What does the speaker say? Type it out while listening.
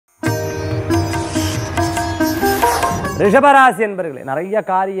ரிஷபராசி என்பர்களே, நிறைய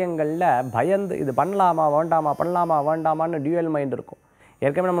காரியங்களில் பயந்து இது பண்ணலாமா வேண்டாமா பண்ணலாமா வேண்டாமான்னு டியூவல் மைண்ட் இருக்கும்.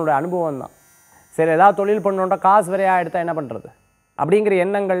 ஏற்கனவே நம்மளுடைய அனுபவம் தான். சரி, ஏதாவது தொழில் பண்ணணுன்ற காசு வரையாக எடுத்தால் என்ன பண்ணுறது அப்படிங்கிற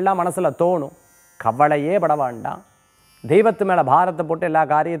எண்ணங்கள்லாம் மனசில் தோணும். கவலையே பட வேண்டாம். தெய்வத்து மேலே பாரத்தை போட்டு எல்லா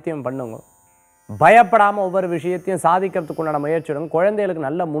காரியத்தையும் பண்ணுங்க. பயப்படாமல் ஒவ்வொரு விஷயத்தையும் சாதிக்கிறதுக்குண்டான முயற்சிடும். குழந்தைகளுக்கு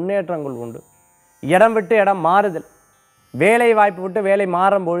நல்ல முன்னேற்றங்கள் உண்டு. இடம் விட்டு இடம் மாறுதல், வேலை வாய்ப்பு விட்டு வேலை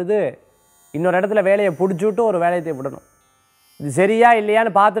மாறும் பொழுது இன்னொரு இடத்துல வேலையை பிடிச்சிவிட்டு ஒரு வேலையை விடணும். இது சரியா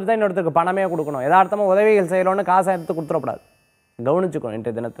இல்லையான்னு பார்த்துட்டு தான் இன்னொருத்தருக்கு பணமே கொடுக்கணும். யதார்த்தமாக உதவிகள் செய்யணும்னு காசை எடுத்து கொடுத்துடக்கூடாது.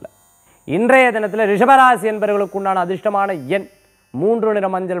 கவனிச்சுக்கணும். இன்றைய தினத்தில் ரிஷபராசி என்பவர்களுக்கு உண்டான அதிர்ஷ்டமான எண் 3 நிற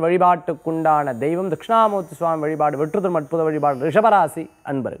மஞ்சள். வழிபாட்டுக்குண்டான தெய்வம் தட்சிணாமூர்த்தி சுவாமி வழிபாடு. வெற்றி தரும் அற்புத வழிபாடு ரிஷபராசி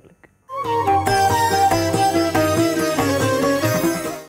அன்பர்களுக்கு.